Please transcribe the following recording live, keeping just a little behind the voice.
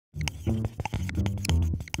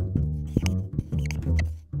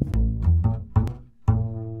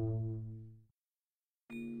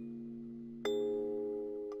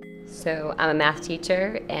So I'm a math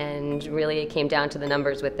teacher, and really it came down to the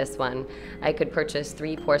numbers with this one. I could purchase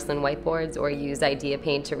 3 porcelain whiteboards or use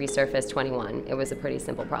IdeaPaint to resurface 21. It was a pretty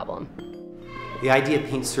simple problem. The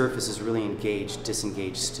IdeaPaint surface has really engaged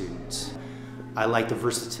disengaged students. I like the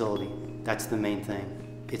versatility. That's the main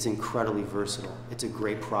thing. It's incredibly versatile. It's a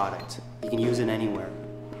great product. You can use it anywhere.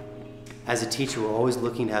 As a teacher, we're always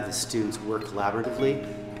looking to have the students work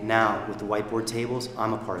collaboratively. Now, with the whiteboard tables,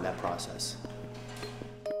 I'm a part of that process.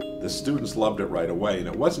 The students loved it right away, and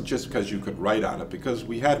it wasn't just because you could write on it, because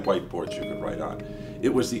we had whiteboards you could write on.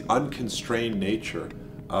 It was the unconstrained nature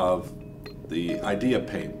of the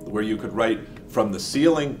IdeaPaint, where you could write from the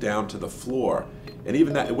ceiling down to the floor. And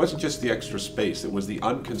even that, it wasn't just the extra space, it was the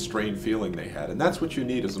unconstrained feeling they had. And that's what you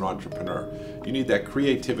need as an entrepreneur. You need that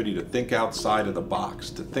creativity to think outside of the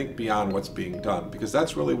box, to think beyond what's being done, because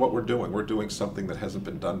that's really what we're doing. We're doing something that hasn't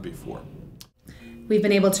been done before. We've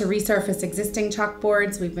been able to resurface existing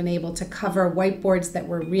chalkboards. We've been able to cover whiteboards that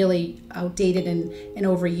were really outdated and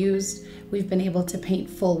overused. We've been able to paint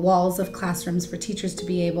full walls of classrooms for teachers to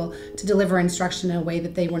be able to deliver instruction in a way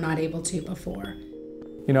that they were not able to before.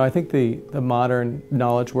 You know, I think the modern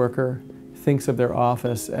knowledge worker thinks of their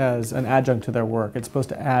office as an adjunct to their work. It's supposed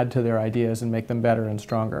to add to their ideas and make them better and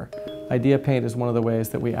stronger. IdeaPaint is one of the ways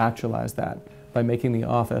that we actualize that by making the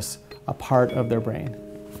office a part of their brain.